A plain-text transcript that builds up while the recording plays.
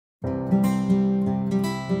In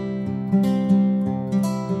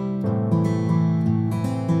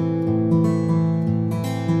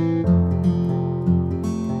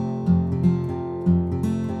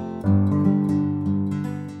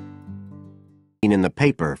the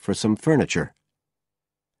paper for some furniture.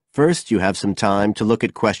 First, you have some time to look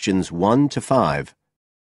at questions 1 to 5.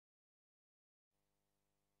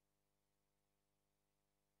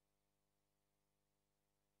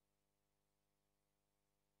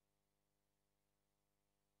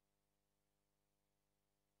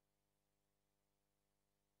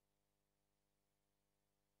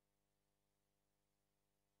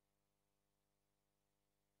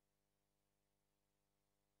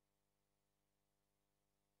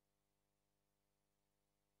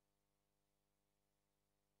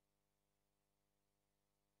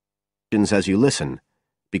 As you listen,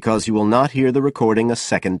 because you will not hear the recording a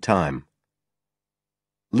second time.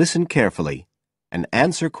 Listen carefully and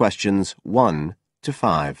answer questions 1 to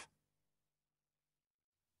 5.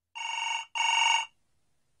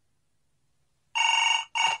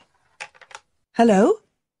 Hello?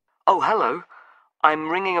 Oh, hello. I'm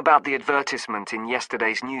ringing about the advertisement in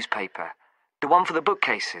yesterday's newspaper. The one for the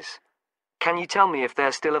bookcases. Can you tell me if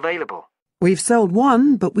they're still available? We've sold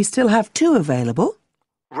one, but we still have 2 available.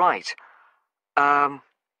 Right.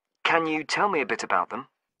 Can you tell me a bit about them?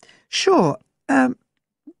 Sure.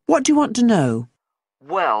 What do you want to know?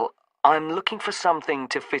 Well, I'm looking for something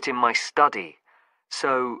to fit in my study.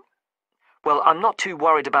 So, well, I'm not too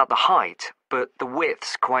worried about the height, but the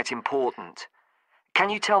width's quite important. Can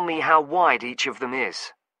you tell me how wide each of them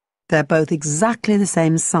is? They're both exactly the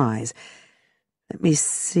same size. Let me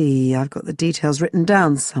see, I've got the details written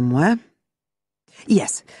down somewhere.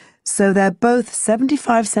 Yes, so they're both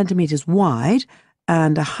 75 centimetres wide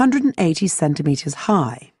and 180 centimetres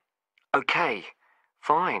high. Okay,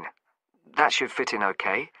 fine. That should fit in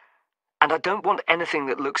okay. And I don't want anything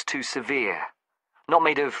that looks too severe. Not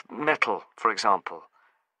made of metal, for example.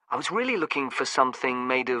 I was really looking for something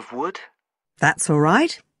made of wood. That's all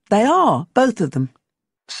right. They are, both of them.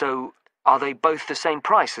 So, are they both the same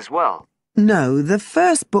price as well? No, the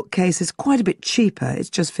first bookcase is quite a bit cheaper.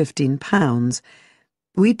 It's just £15.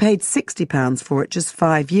 We paid £60 for it just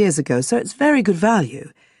 5 years ago, so it's very good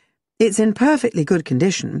value. It's in perfectly good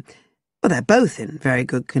condition. Well, they're both in very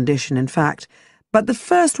good condition, in fact. But the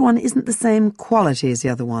first one isn't the same quality as the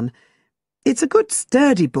other one. It's a good,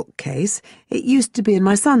 sturdy bookcase. It used to be in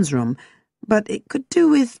my son's room, but it could do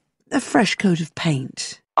with a fresh coat of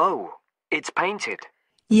paint. Oh, it's painted?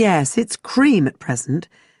 Yes, it's cream at present.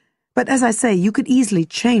 But as I say, you could easily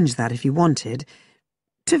change that if you wanted,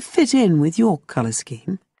 to fit in with your colour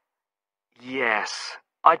scheme. Yes,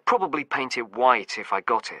 I'd probably paint it white if I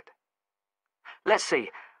got it. Let's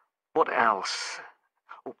see, what else?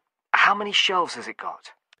 How many shelves has it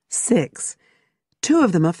got? 6. 2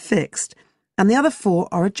 of them are fixed, and the other 4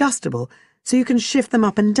 are adjustable, so you can shift them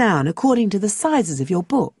up and down according to the sizes of your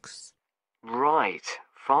books. Right,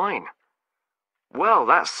 fine. Well,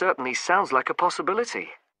 that certainly sounds like a possibility.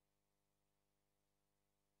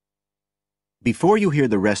 Before you hear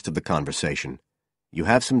the rest of the conversation, you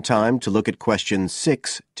have some time to look at questions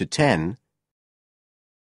 6 to 10.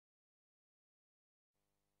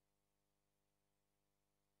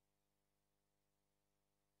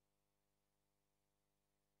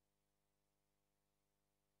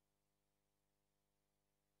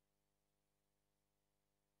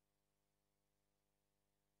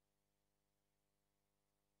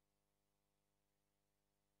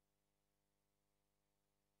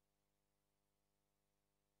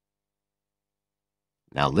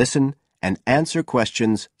 Now listen and answer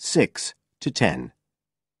questions 6 to 10.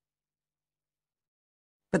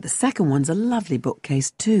 But the second one's a lovely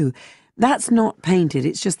bookcase too. That's not painted,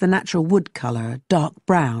 it's just the natural wood colour, a dark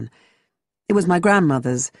brown. It was my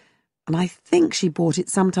grandmother's, and I think she bought it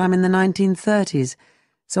sometime in the 1930s,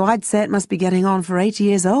 so I'd say it must be getting on for 80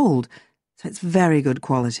 years old, so it's very good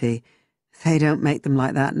quality. They don't make them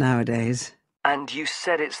like that nowadays. And you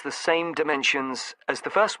said it's the same dimensions as the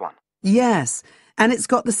first one? Yes, and it's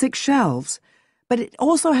got the 6 shelves, but it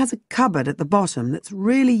also has a cupboard at the bottom that's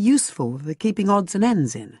really useful for keeping odds and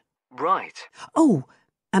ends in. Right. Oh,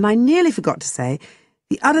 and I nearly forgot to say,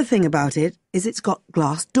 the other thing about it is it's got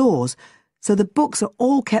glass doors, so the books are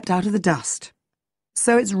all kept out of the dust.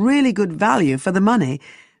 So it's really good value for the money.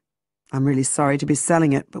 I'm really sorry to be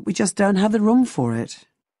selling it, but we just don't have the room for it.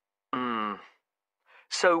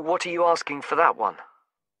 So what are you asking for that one?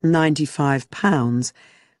 £95.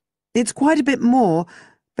 It's quite a bit more,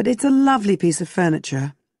 but it's a lovely piece of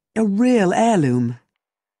furniture. A real heirloom.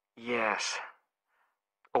 Yes.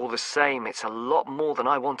 All the same, it's a lot more than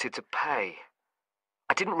I wanted to pay.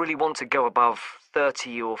 I didn't really want to go above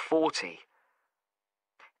 30 or 40.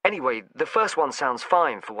 Anyway, the first one sounds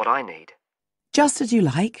fine for what I need. Just as you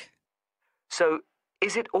like. So,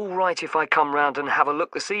 is it all right if I come round and have a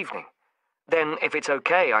look this evening? Then, if it's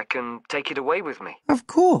okay, I can take it away with me. Of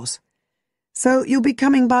course. So you'll be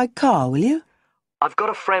coming by car, will you? I've got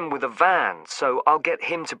a friend with a van, so I'll get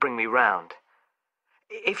him to bring me round.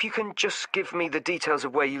 If you can just give me the details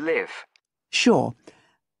of where you live. Sure.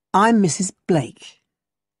 I'm Mrs. Blake.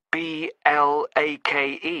 Blake.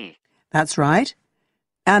 That's right.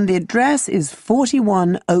 And the address is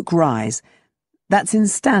 41 Oak Rise. That's in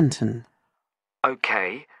Stanton.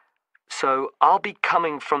 Okay, so I'll be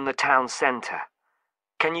coming from the town centre.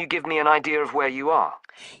 Can you give me an idea of where you are?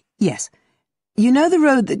 Yes. You know the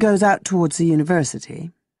road that goes out towards the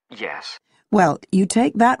university? Yes. Well, you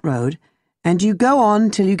take that road and you go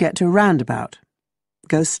on till you get to a roundabout.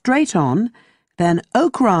 Go straight on, then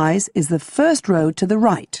Oak Rise is the first road to the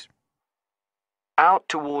right. Out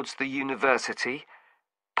towards the university,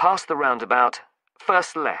 past the roundabout,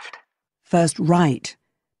 first left. First right.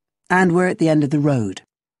 And we're at the end of the road.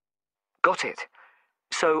 Got it.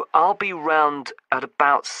 So I'll be round at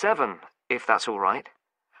about 7, if that's all right.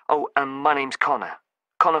 Oh, and my name's Connor.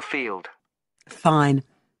 Connor Field. Fine.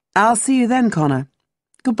 I'll see you then, Connor.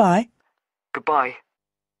 Goodbye. Goodbye.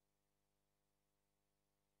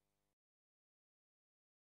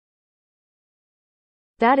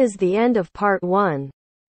 That is the end of part 1.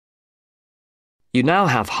 You now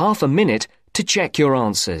have half a minute to check your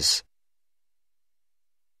answers.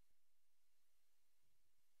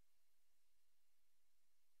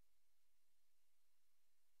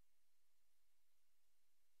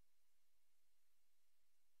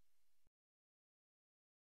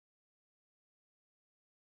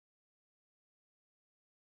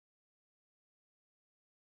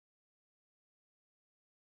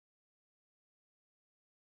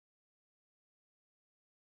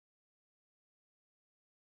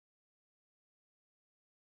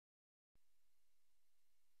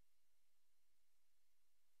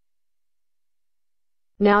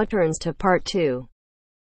 Now turns to part 2.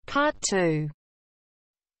 Part 2.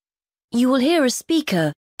 You will hear a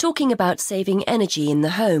speaker talking about saving energy in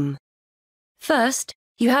the home. First,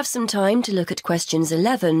 you have some time to look at questions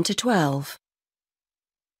 11 to 12.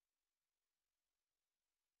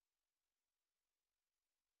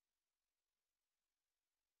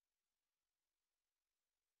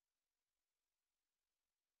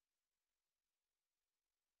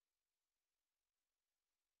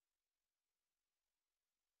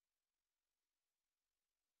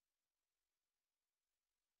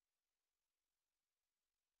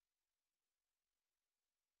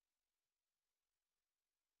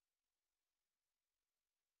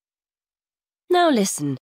 Now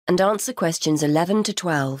listen and answer questions 11 to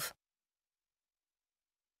 12.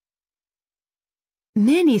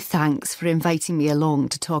 Many thanks for inviting me along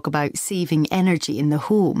to talk about saving energy in the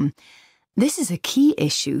home. This is a key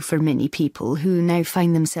issue for many people who now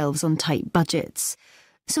find themselves on tight budgets.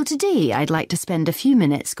 So today I'd like to spend a few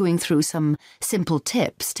minutes going through some simple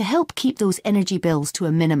tips to help keep those energy bills to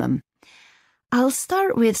a minimum. I'll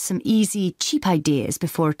start with some easy, cheap ideas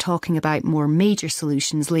before talking about more major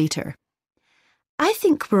solutions later. I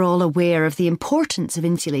think we're all aware of the importance of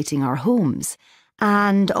insulating our homes,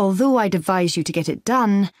 and although I'd advise you to get it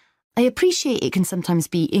done, I appreciate it can sometimes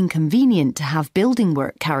be inconvenient to have building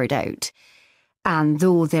work carried out. And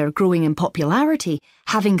though they're growing in popularity,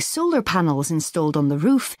 having solar panels installed on the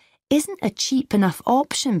roof isn't a cheap enough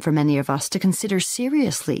option for many of us to consider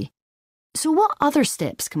seriously. So what other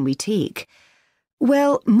steps can we take?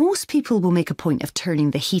 Well, most people will make a point of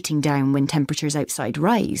turning the heating down when temperatures outside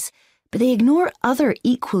rise, but they ignore other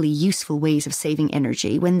equally useful ways of saving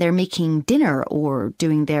energy when they're making dinner or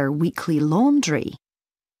doing their weekly laundry.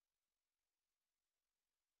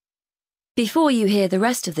 Before you hear the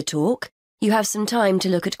rest of the talk, you have some time to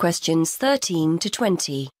look at questions 13 to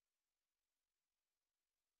 20.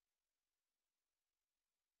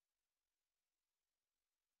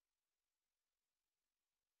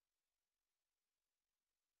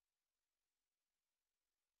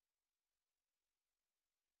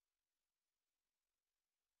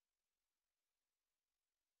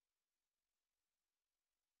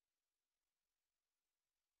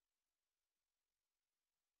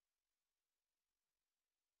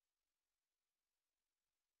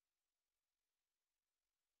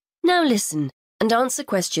 Now listen and answer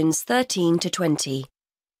questions 13 to 20.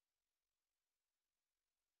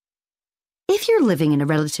 If you're living in a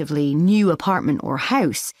relatively new apartment or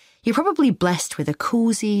house, you're probably blessed with a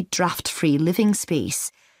cosy, draft-free living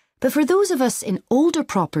space. But for those of us in older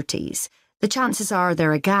properties, The chances are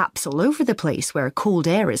there are gaps all over the place where cold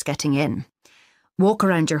air is getting in. Walk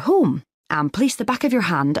around your home and place the back of your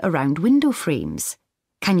hand around window frames.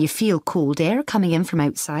 Can you feel cold air coming in from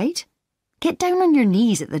outside? Get down on your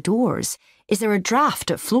knees at the doors. Is there a draft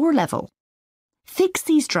at floor level? Fix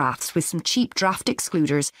these drafts with some cheap draft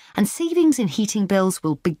excluders and savings in heating bills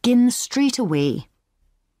will begin straight away.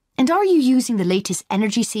 And are you using the latest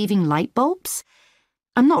energy-saving light bulbs?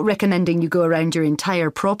 I'm not recommending you go around your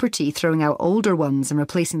entire property throwing out older ones and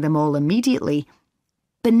replacing them all immediately.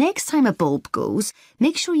 But next time a bulb goes,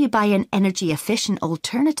 make sure you buy an energy-efficient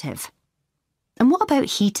alternative. And what about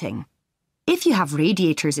heating? If you have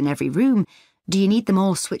radiators in every room, do you need them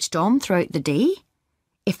all switched on throughout the day?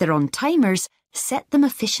 If they're on timers, set them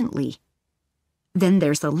efficiently. Then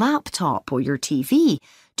there's the laptop or your TV.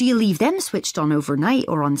 Do you leave them switched on overnight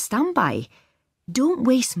or on standby? Don't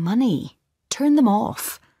waste money. Turn them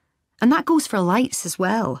off. And that goes for lights as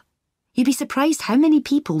well. You'd be surprised how many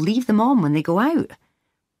people leave them on when they go out.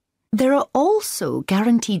 There are also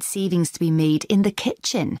guaranteed savings to be made in the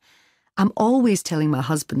kitchen. I'm always telling my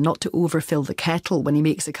husband not to overfill the kettle when he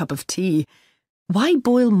makes a cup of tea. Why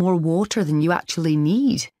boil more water than you actually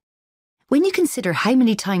need? When you consider how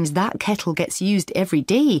many times that kettle gets used every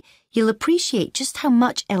day, you'll appreciate just how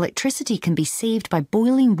much electricity can be saved by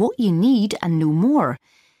boiling what you need and no more.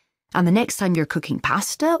 And the next time you're cooking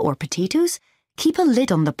pasta or potatoes, keep a lid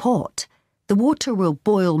on the pot. The water will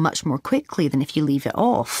boil much more quickly than if you leave it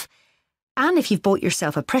off. And if you've bought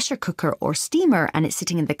yourself a pressure cooker or steamer and it's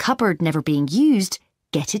sitting in the cupboard never being used,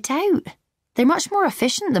 get it out. They're much more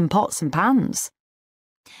efficient than pots and pans.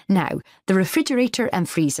 Now, the refrigerator and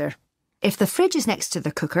freezer. If the fridge is next to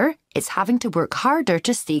the cooker, it's having to work harder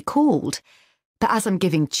to stay cold. But as I'm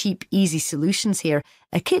giving cheap, easy solutions here,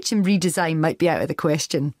 a kitchen redesign might be out of the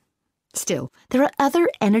question. Still, there are other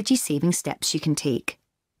energy-saving steps you can take.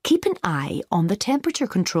 Keep an eye on the temperature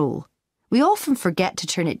control. We often forget to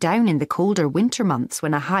turn it down in the colder winter months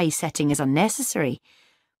when a high setting is unnecessary.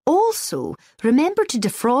 Also, remember to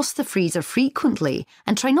defrost the freezer frequently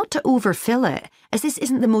and try not to overfill it, as this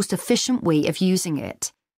isn't the most efficient way of using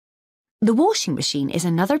it. The washing machine is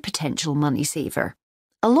another potential money saver.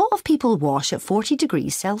 A lot of people wash at 40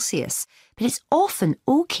 degrees Celsius, but it's often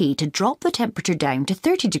okay to drop the temperature down to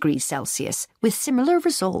 30 degrees Celsius with similar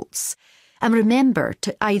results. And remember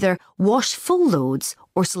to either wash full loads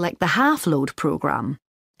or select the half-load programme.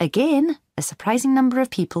 Again, a surprising number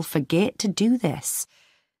of people forget to do this.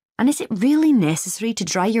 And is it really necessary to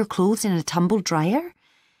dry your clothes in a tumble dryer?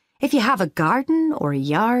 If you have a garden or a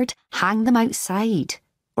yard, hang them outside.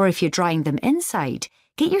 Or if you're drying them inside,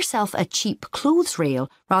 get yourself a cheap clothes rail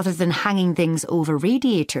rather than hanging things over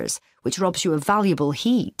radiators, which robs you of valuable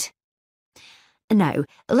heat. Now,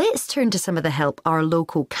 let's turn to some of the help our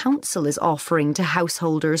local council is offering to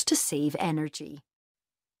householders to save energy.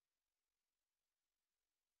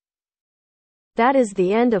 That is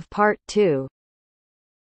the end of part 2.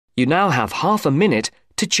 You now have half a minute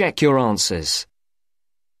to check your answers.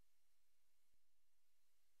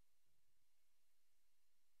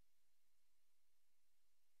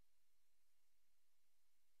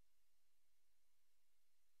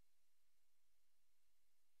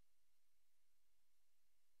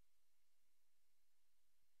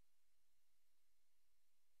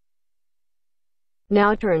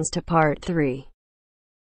 Now turns to part 3.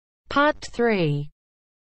 Part 3.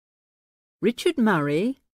 Richard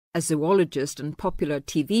Murray, a zoologist and popular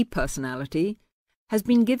TV personality, has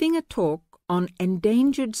been giving a talk on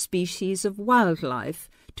endangered species of wildlife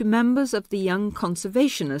to members of the Young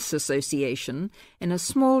Conservationists Association in a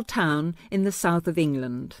small town in the south of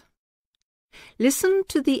England. Listen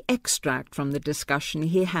to the extract from the discussion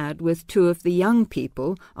he had with two of the young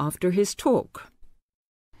people after his talk.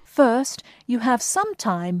 First, you have some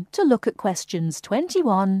time to look at questions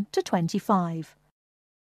 21 to 25.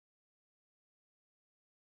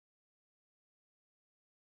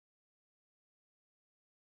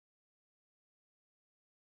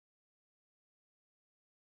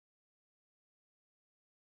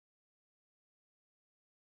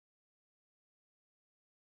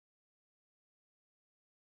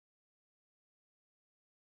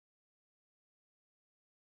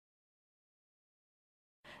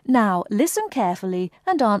 Now, listen carefully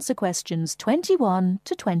and answer questions 21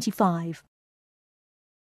 to 25.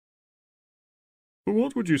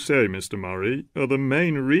 What would you say, Mr. Murray, are the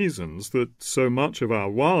main reasons that so much of our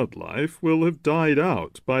wildlife will have died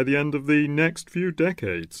out by the end of the next few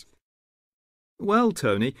decades? Well,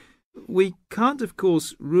 Tony, we can't, of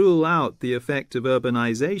course, rule out the effect of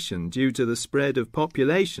urbanisation due to the spread of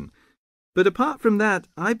population. But apart from that,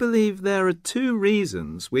 I believe there are two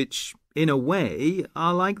reasons which, in a way,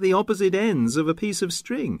 are like the opposite ends of a piece of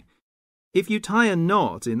string. If you tie a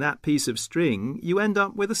knot in that piece of string, you end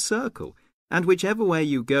up with a circle, and whichever way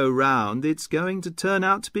you go round, it's going to turn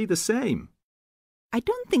out to be the same. I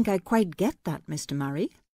don't think I quite get that, Mr.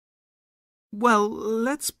 Murray. Well,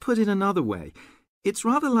 let's put it another way. It's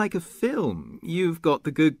rather like a film. You've got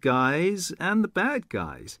the good guys and the bad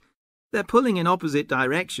guys. They're pulling in opposite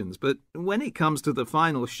directions, but when it comes to the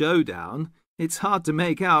final showdown, it's hard to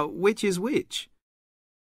make out which is which.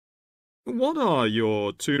 What are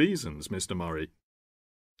your two reasons, Mr. Murray?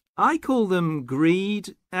 I call them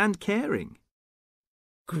greed and caring.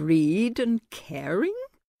 Greed and caring?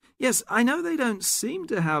 Yes, I know they don't seem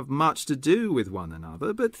to have much to do with one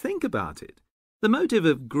another, but think about it. The motive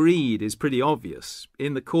of greed is pretty obvious.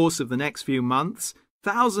 In the course of the next few months,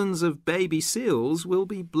 thousands of baby seals will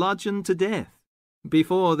be bludgeoned to death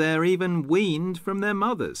before they're even weaned from their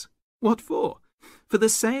mothers. What for? For the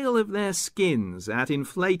sale of their skins at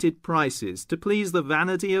inflated prices to please the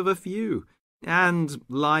vanity of a few and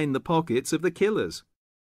line the pockets of the killers.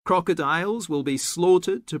 Crocodiles will be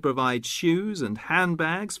slaughtered to provide shoes and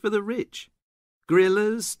handbags for the rich.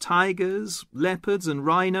 Gorillas, tigers, leopards and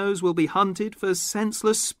rhinos will be hunted for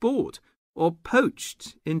senseless sport or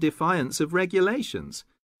poached in defiance of regulations.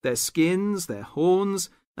 Their skins, their horns,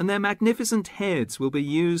 and their magnificent heads will be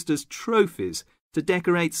used as trophies to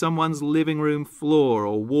decorate someone's living room floor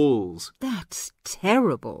or walls. That's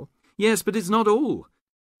terrible. Yes, but it's not all.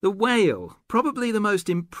 The whale, probably the most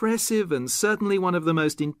impressive and certainly one of the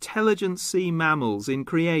most intelligent sea mammals in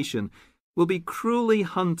creation, will be cruelly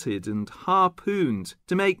hunted and harpooned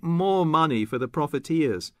to make more money for the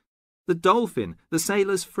profiteers. The dolphin, the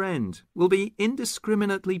sailor's friend, will be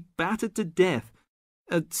indiscriminately battered to death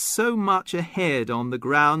at so much a head on the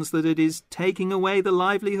grounds that it is taking away the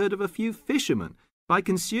livelihood of a few fishermen by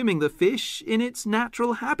consuming the fish in its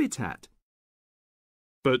natural habitat.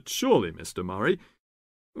 But surely, Mr. Murray,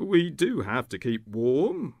 we do have to keep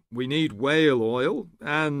warm. We need whale oil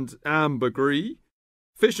and ambergris.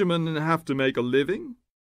 Fishermen have to make a living.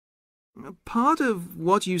 Part of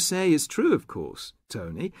what you say is true, of course,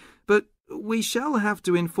 Tony, but we shall have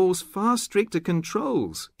to enforce far stricter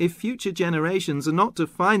controls if future generations are not to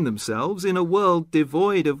find themselves in a world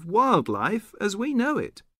devoid of wildlife as we know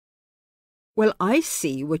it. Well, I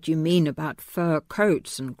see what you mean about fur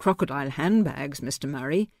coats and crocodile handbags, Mr.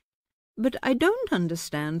 Murray, but I don't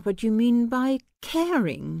understand what you mean by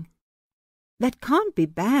caring. That can't be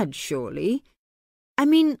bad, surely. I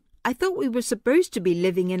mean, I thought we were supposed to be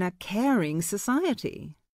living in a caring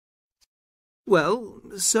society. Well,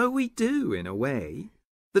 so we do, in a way.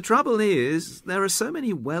 The trouble is, there are so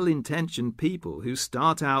many well-intentioned people who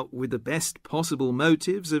start out with the best possible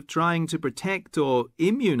motives of trying to protect or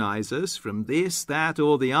immunize us from this, that,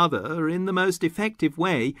 or the other in the most effective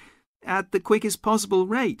way, at the quickest possible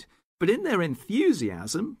rate. But in their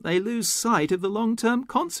enthusiasm, they lose sight of the long-term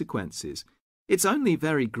consequences. It's only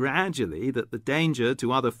very gradually that the danger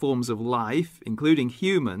to other forms of life, including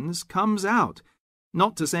humans, comes out.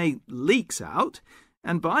 Not to say leaks out,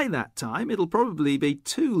 and by that time it'll probably be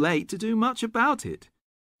too late to do much about it.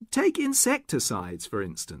 Take insecticides, for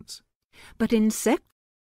instance. But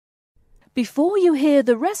Before you hear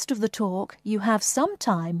the rest of the talk, you have some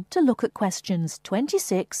time to look at questions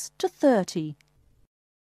 26 to 30.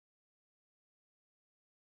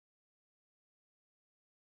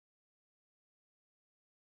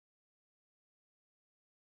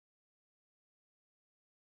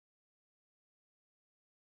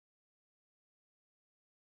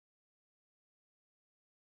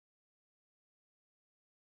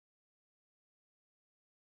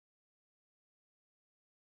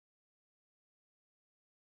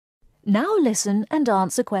 Now listen and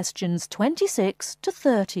answer questions 26 to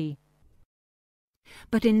 30.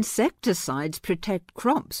 But insecticides protect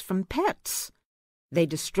crops from pests. They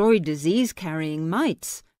destroy disease-carrying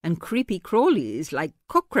mites and creepy crawlies like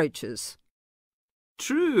cockroaches.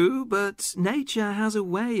 True, but nature has a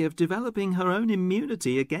way of developing her own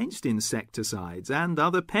immunity against insecticides and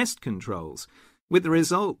other pest controls, with the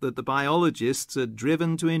result that the biologists are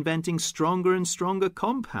driven to inventing stronger and stronger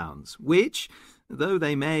compounds, which, though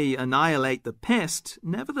they may annihilate the pest,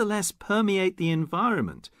 nevertheless permeate the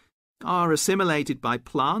environment, are assimilated by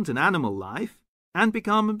plant and animal life, and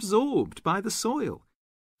become absorbed by the soil.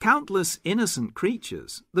 Countless innocent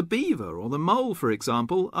creatures, the beaver or the mole, for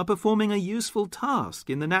example, are performing a useful task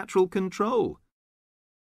in the natural control.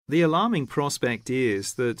 The alarming prospect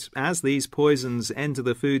is that as these poisons enter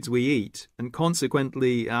the foods we eat, and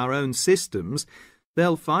consequently our own systems,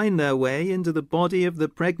 They'll find their way into the body of the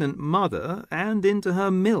pregnant mother and into her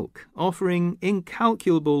milk, offering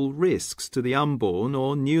incalculable risks to the unborn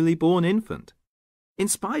or newly born infant. In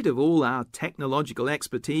spite of all our technological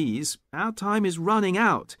expertise, our time is running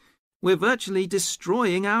out. We're virtually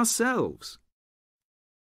destroying ourselves.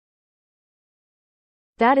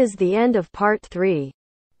 That is the end of part 3.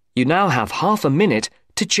 You now have half a minute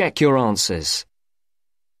to check your answers.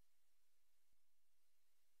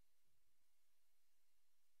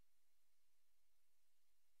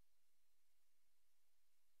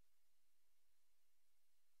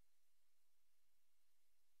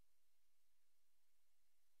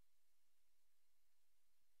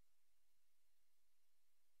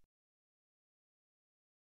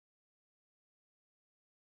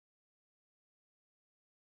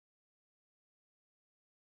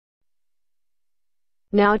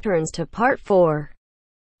 Now turns to part 4.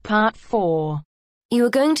 Part 4. You are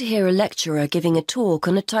going to hear a lecturer giving a talk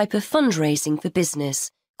on a type of fundraising for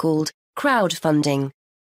business called crowdfunding.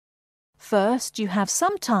 First, you have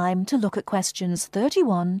some time to look at questions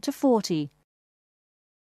 31 to 40.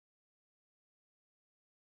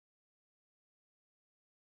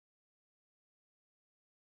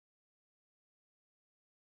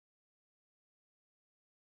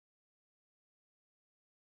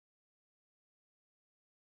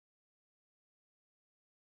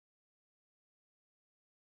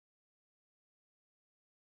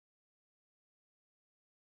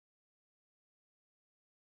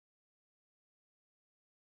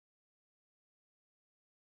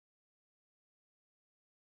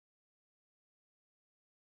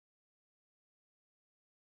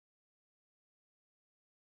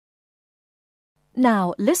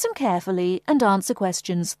 Now listen carefully and answer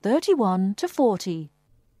questions 31 to 40.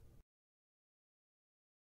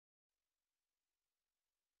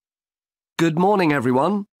 Good morning,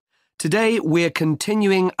 everyone. Today we're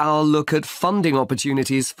continuing our look at funding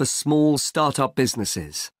opportunities for small start-up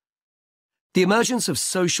businesses. The emergence of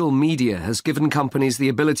social media has given companies the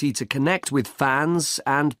ability to connect with fans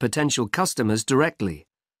and potential customers directly.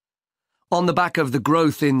 On the back of the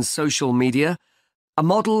growth in social media, a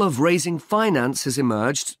model of raising finance has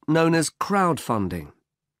emerged known as crowdfunding.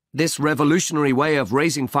 This revolutionary way of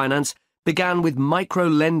raising finance began with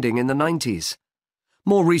micro-lending in the 90s.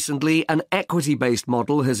 More recently, an equity-based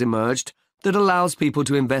model has emerged that allows people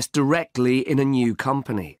to invest directly in a new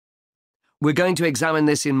company. We're going to examine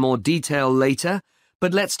this in more detail later,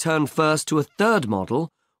 but let's turn first to a third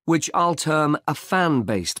model, which I'll term a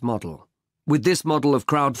fan-based model. With this model of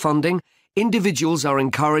crowdfunding, individuals are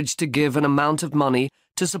encouraged to give an amount of money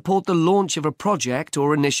to support the launch of a project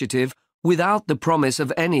or initiative without the promise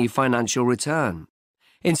of any financial return.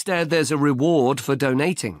 Instead, there's a reward for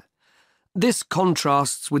donating. This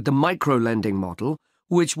contrasts with the micro-lending model,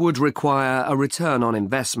 which would require a return on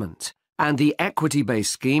investment, and the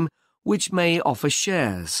equity-based scheme, which may offer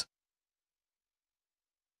shares.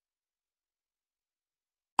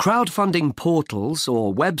 Crowdfunding portals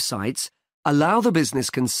or websites allow the business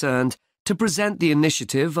concerned to present the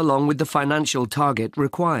initiative along with the financial target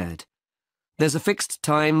required. There's a fixed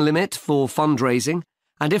time limit for fundraising,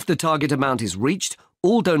 and if the target amount is reached,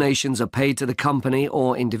 all donations are paid to the company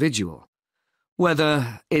or individual.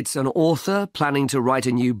 Whether it's an author planning to write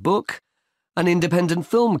a new book, an independent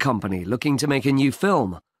film company looking to make a new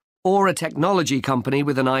film, or a technology company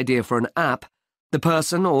with an idea for an app, the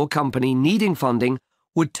person or company needing funding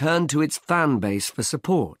would turn to its fan base for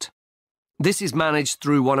support. This is managed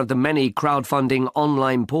through one of the many crowdfunding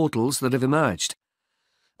online portals that have emerged.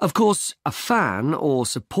 Of course, a fan or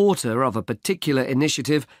supporter of a particular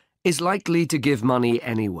initiative is likely to give money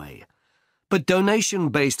anyway. But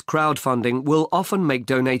donation-based crowdfunding will often make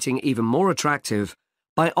donating even more attractive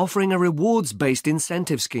by offering a rewards-based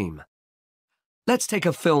incentive scheme. Let's take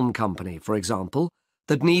a film company, for example,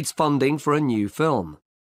 that needs funding for a new film.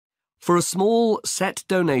 For a small set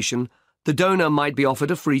donation, the donor might be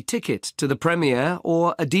offered a free ticket to the premiere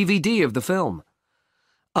or a DVD of the film.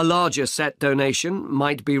 A larger set donation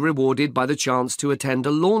might be rewarded by the chance to attend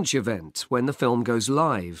a launch event when the film goes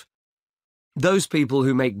live. Those people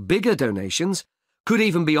who make bigger donations could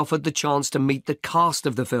even be offered the chance to meet the cast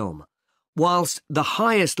of the film, whilst the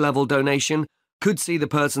highest level donation could see the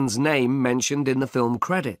person's name mentioned in the film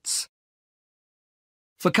credits.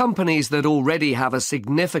 For companies that already have a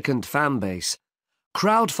significant fan base,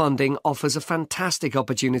 crowdfunding offers a fantastic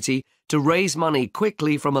opportunity to raise money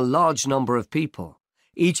quickly from a large number of people,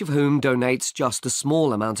 each of whom donates just a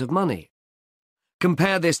small amount of money.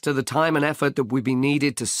 Compare this to the time and effort that would be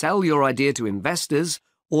needed to sell your idea to investors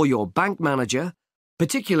or your bank manager,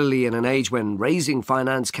 particularly in an age when raising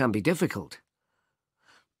finance can be difficult.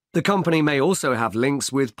 The company may also have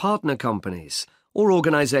links with partner companies or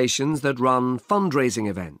organisations that run fundraising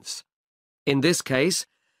events. In this case,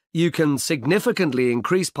 you can significantly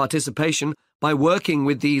increase participation by working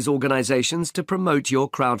with these organisations to promote your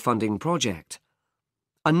crowdfunding project.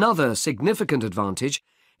 Another significant advantage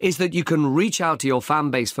is that you can reach out to your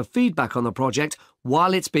fan base for feedback on the project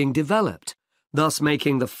while it's being developed, thus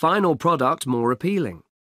making the final product more appealing.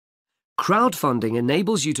 Crowdfunding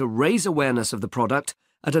enables you to raise awareness of the product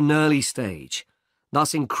at an early stage,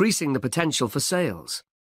 thus increasing the potential for sales.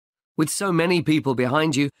 With so many people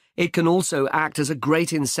behind you, it can also act as a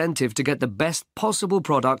great incentive to get the best possible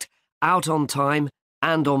product out on time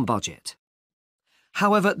and on budget.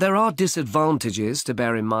 However, there are disadvantages to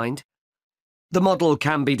bear in mind. The model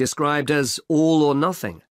can be described as all or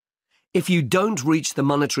nothing. If you don't reach the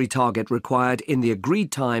monetary target required in the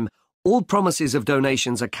agreed time, all promises of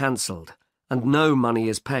donations are cancelled and no money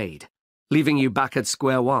is paid, leaving you back at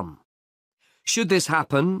square one. Should this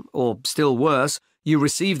happen, or still worse, you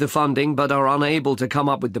receive the funding but are unable to come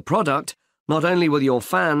up with the product, not only will your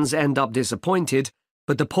fans end up disappointed,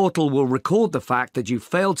 but the portal will record the fact that you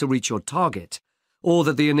failed to reach your target, or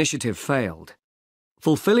that the initiative failed.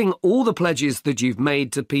 Fulfilling all the pledges that you've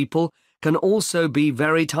made to people can also be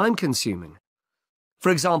very time-consuming.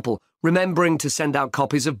 For example, remembering to send out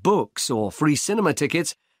copies of books or free cinema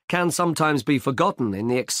tickets can sometimes be forgotten in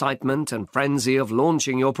the excitement and frenzy of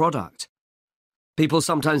launching your product. People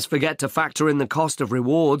sometimes forget to factor in the cost of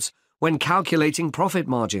rewards when calculating profit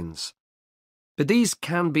margins. But these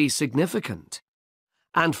can be significant.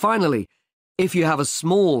 And finally, if you have a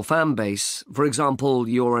small fan base, for example,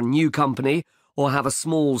 you're a new company or have a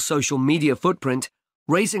small social media footprint,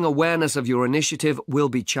 raising awareness of your initiative will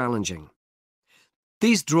be challenging.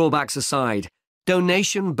 These drawbacks aside,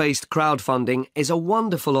 donation-based crowdfunding is a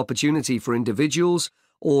wonderful opportunity for individuals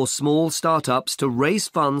or small startups to raise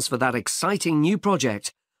funds for that exciting new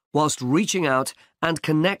project whilst reaching out and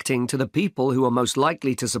connecting to the people who are most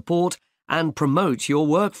likely to support and promote your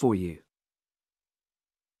work for you.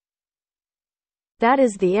 That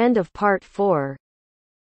is the end of part 4.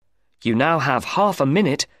 You now have half a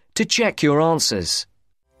minute to check your answers.